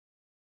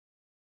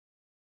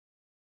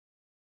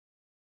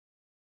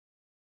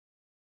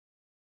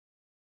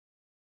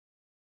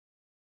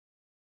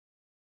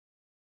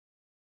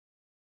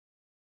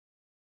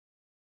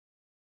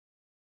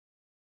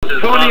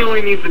Tony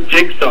only needs a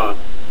jigsaw.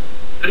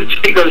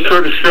 He got a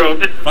short of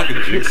stroke.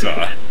 Fucking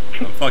jigsaw.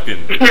 I'm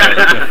fucking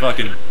the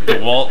fucking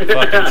DeWalt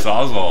fucking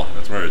Sawzall.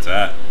 That's where it's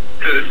at.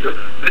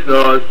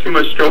 No, it's too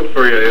much stroke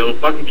for you. It'll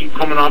fucking keep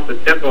coming off the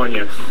tip on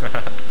you.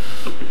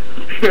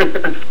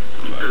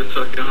 That's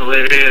fucking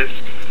hilarious.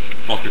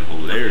 Fucking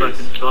hilarious.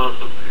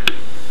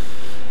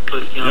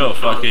 Yo,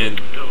 fucking.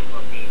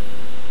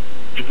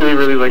 I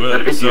really like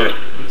that idea.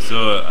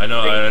 So I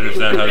know I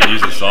understand how to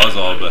use the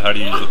Sawzall, but how do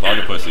you use the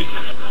pocket pussy?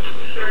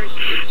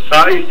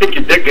 You stick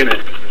your dick in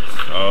it.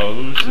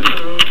 Oh shit.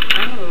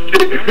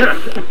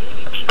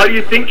 How do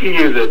you think you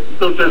use it? It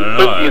still says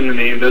pussy in the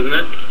name, doesn't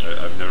it?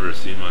 I've never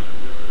seen one.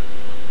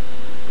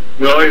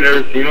 No, you've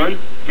never seen one?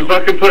 You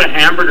fucking put a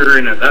hamburger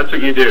in it. That's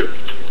what you do.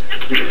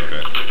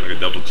 Okay. Like a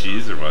double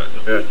cheese or what?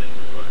 Yeah.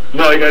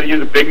 No, you gotta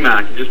use a Big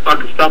Mac. You just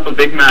fucking stuff a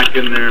Big Mac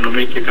in there and it'll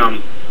make you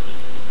come.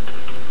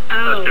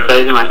 Oh. So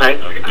is it my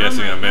side? I'm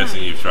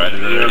guessing you've tried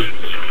it already.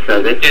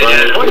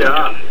 Yeah. Oh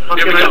yeah.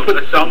 Fucking I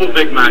put double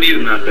Big Macs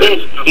in that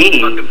bitch.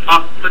 Fucking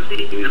pop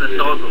pussy and a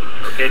Sawzall.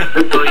 Okay,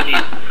 that's all you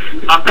need.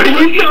 Are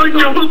you telling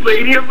your old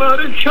lady about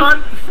it,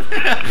 John?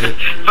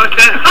 Fuck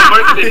that. I'm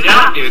marking it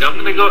down, dude.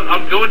 I'm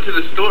going to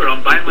the store.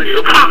 I'm buying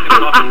myself a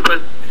fucking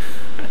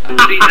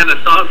pussy and a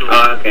Sawzall.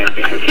 Oh, okay.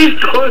 He's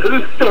going to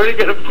the store to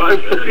get a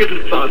pussy and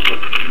a Sawzall.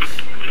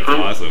 That's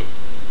awesome.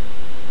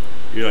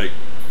 You're like,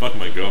 fuck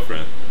my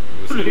girlfriend.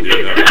 Do it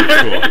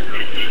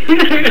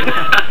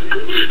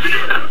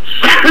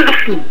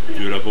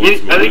up old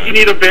school. I think you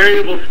need a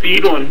variable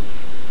speed one.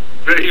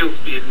 Variable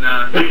speed,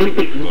 nah. Low,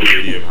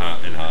 medium,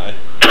 and high.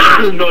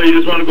 No, you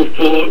just want to go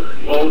full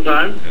all the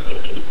time? Yeah.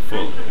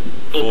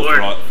 Full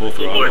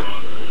throttle.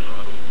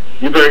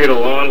 You better get a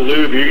lot of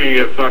lube, you're gonna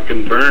get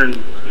fucking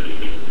burned.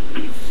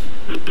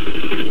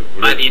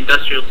 By the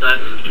industrial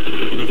size.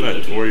 What if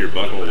that tore your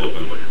butthole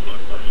open?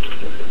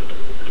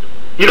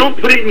 You don't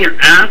put it in your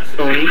ass,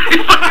 Tony.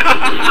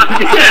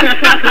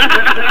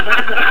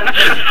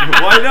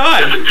 Why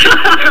not?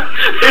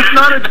 It's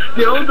not a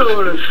dildo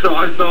and a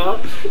Sawzall.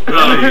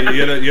 No,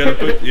 you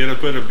gotta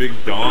put a big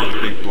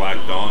black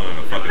dong on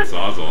a fucking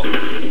Sawzall.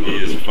 You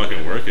just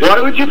fucking work it.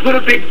 Why would you put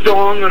a big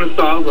dong on a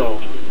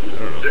Sawzall? I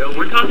don't know.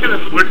 We're talking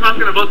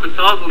about the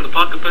Sawzall and the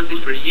pocket pussy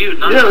for you,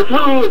 not yeah, we're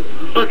talking about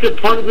fucking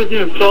pocket pussy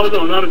and a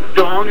Sawzall, not a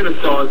dong and a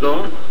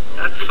Sawzall.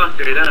 That's fucked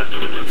right up.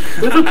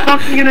 What the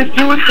fuck are you gonna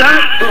do with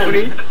that,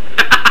 Tony?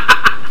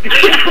 He's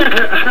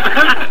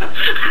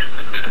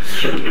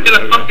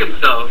gonna fuck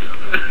himself.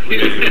 You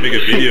can make a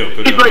video.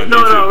 Put He's it like, on no,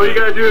 YouTube, what you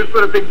gotta do is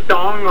put a big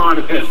dong on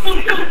it.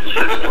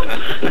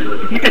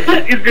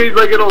 He's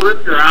like, it'll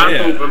rip your ass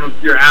open.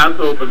 Your ass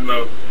open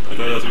though. I thought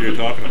that's what you were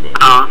talking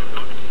about.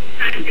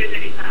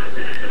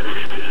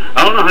 I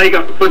don't know how you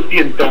got pussy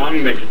and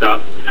dong mixed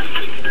up.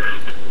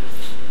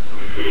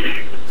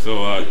 So,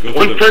 go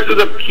one starts with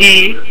a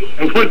P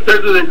and one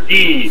starts with a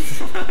D.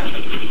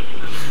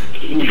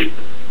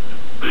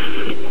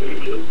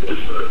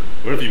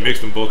 What if you mix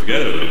them both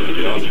together? That'd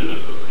be awesome.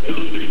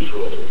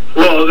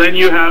 Well, then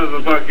you have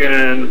a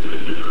fucking.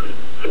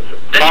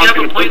 Then you have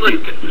a pointless.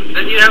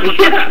 Then you have a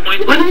fucking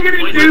pointless. What are you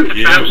gonna do?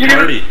 You have a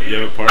party. You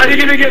have a party. Are you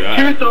gonna get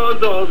two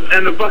Sawzalls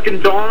and a fucking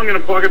dong and a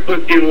pocket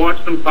pussy and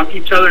watch them fuck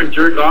each other and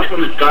jerk off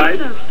on the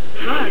side?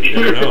 You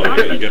never know.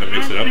 You gotta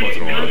mix it up once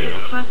in a while, you know.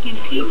 Fucking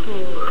people.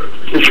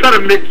 You gotta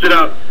mix it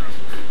up.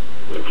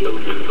 Stop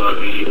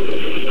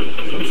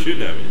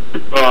shooting at me.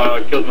 Oh,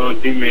 I killed my own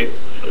teammate.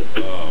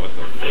 Oh, what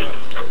the fuck?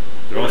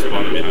 They're all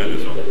spawning behind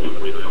this one.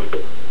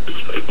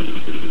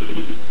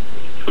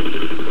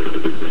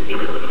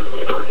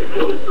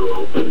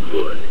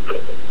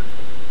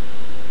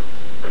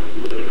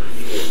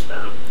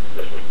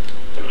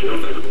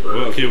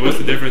 Well, okay, what's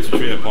the difference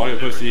between a pocket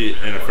pussy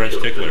and a French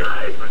tickler?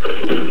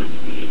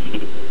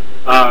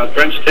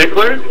 French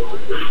tickler?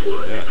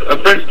 Yeah. A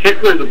French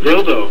tickler is a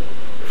dildo.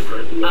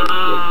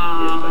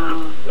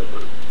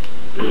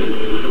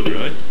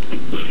 Really?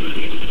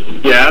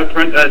 Yeah,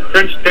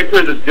 French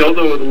tickler is a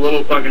dildo with a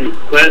little fucking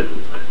clit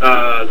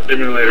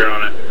stimulator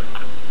on it.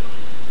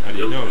 How do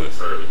you know this?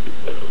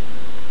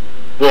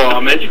 Well,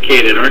 I'm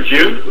educated, aren't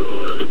you?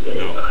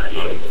 No,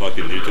 I'm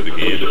fucking new to the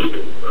game.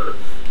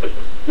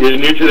 You're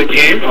new to the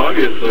game,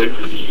 obviously.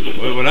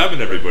 What happened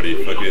to everybody?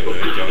 Fucking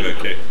John got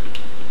kicked.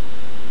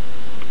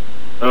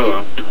 Oh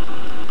well.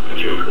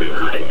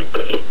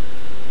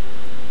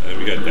 And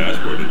we got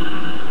dashboarded.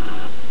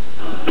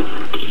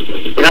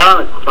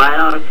 Yeah, quiet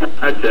on.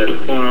 That's it.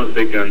 Pulling out the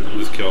big gun. I'm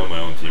just killing my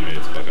own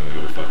teammates. Fuck, I don't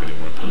give a fuck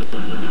anymore.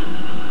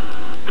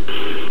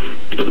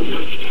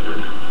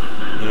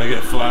 And I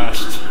get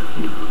flashed.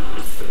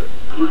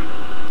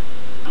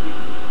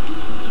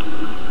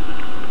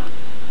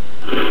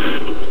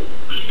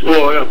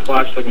 Whoa, I got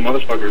flashed like a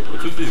motherfucker.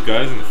 What's with these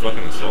guys in the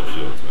fucking assault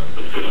shields, man?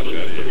 Fuck out of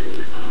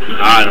here.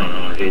 I don't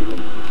know, I hate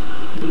them.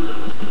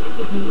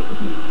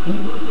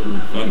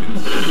 Fucking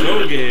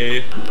so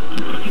gay.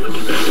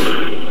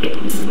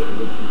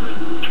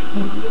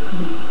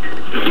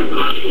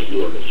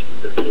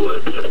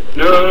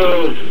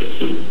 No!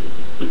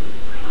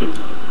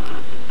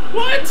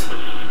 What?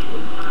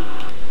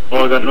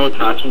 Oh, I got no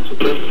attachments with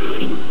this.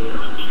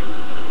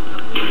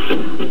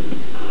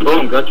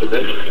 Boom, gotcha,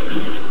 bitch.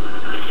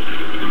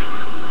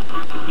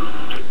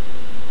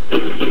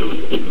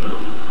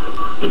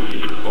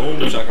 Boom,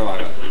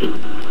 shakalaka.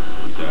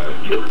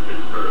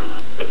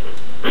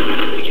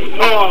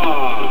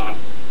 Oh!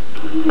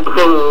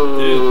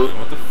 Dude,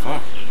 what the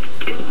fuck?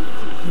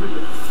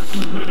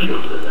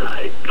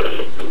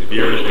 Have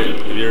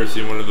you ever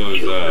seen one of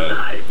those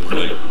like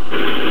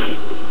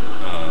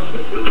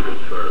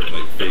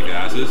fake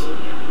asses?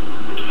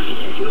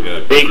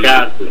 Fake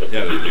asses.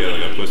 Yeah, they got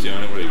like a pussy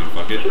on it where you can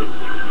fuck it.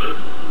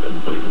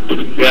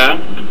 Yeah?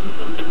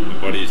 My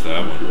buddy used to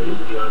have one.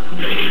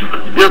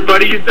 Your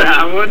buddy used to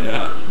have one?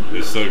 Yeah. It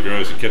was so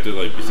gross. He kept it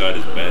like beside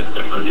his bed.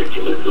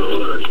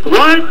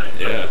 What?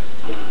 Yeah.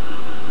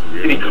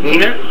 Weird. Did he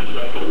clean it? I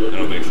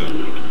don't think so.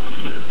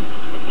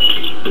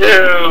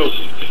 Ew.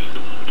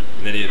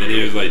 And then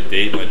he was like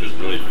dating like this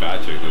really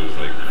fat chick that was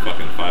like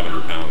fucking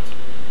 500 pounds.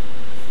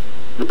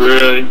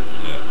 Really?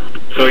 Yeah.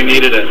 So he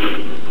needed it. I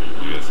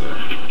guess so.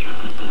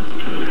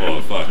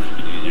 Oh fuck.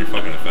 You're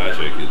fucking a fat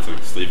chick. It's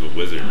like sleep of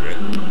wizard, right?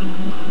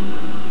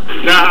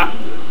 Nah.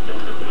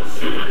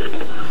 It's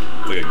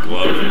like a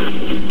glove.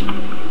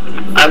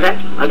 Okay.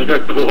 I got a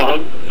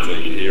glove. It's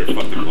like, you ever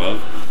fucked a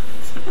glove?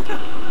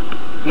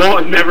 No,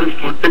 I've never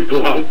fucked a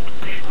glove.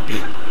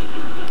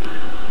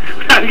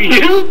 Have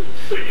you?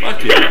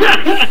 Fuck yeah.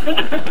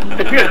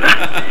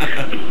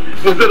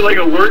 Was it like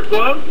a work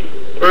glove?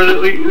 Or at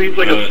least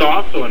like a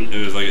soft one? It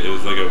was like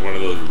one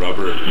of those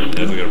rubber. It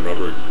has like a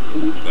rubber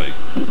like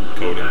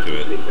coating to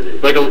it.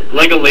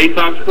 Like a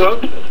latex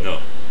glove? No,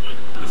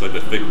 it's like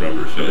the thick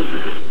rubber shit.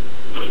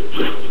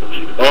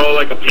 Oh,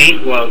 like a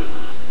paint glove.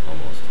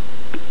 Almost.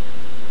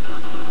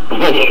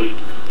 Almost.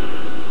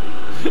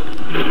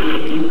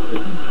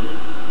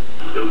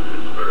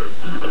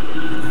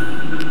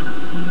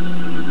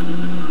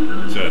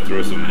 Should I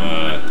throw some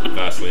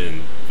Vaseline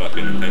and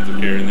fucking intensive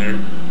care in there?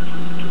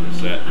 You're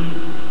set.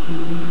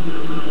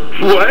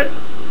 What?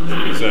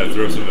 Should I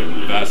throw some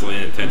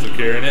Vaseline intensive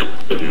care in it?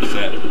 You're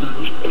set.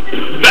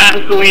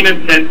 Vaseline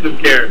intensive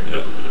care.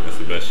 Yeah, that's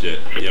the best shit.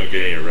 You don't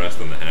get any rust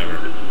on the hammer.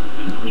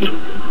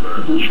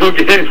 You don't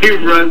get any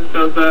rust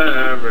on the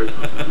hammer.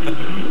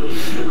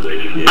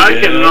 Yeah, I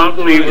cannot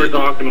believe we're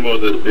talking about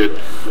this, dude.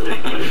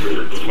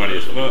 It's funny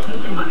as fuck.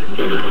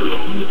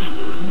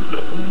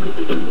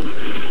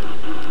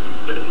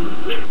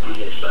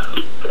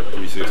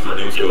 360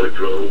 no scope.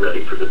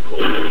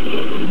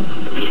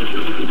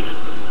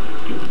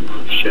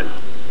 Shit.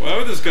 Why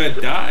would this guy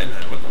die,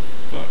 man? What the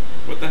fuck?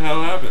 What the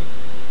hell happened?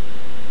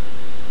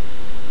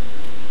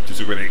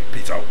 Just a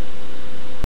peace out.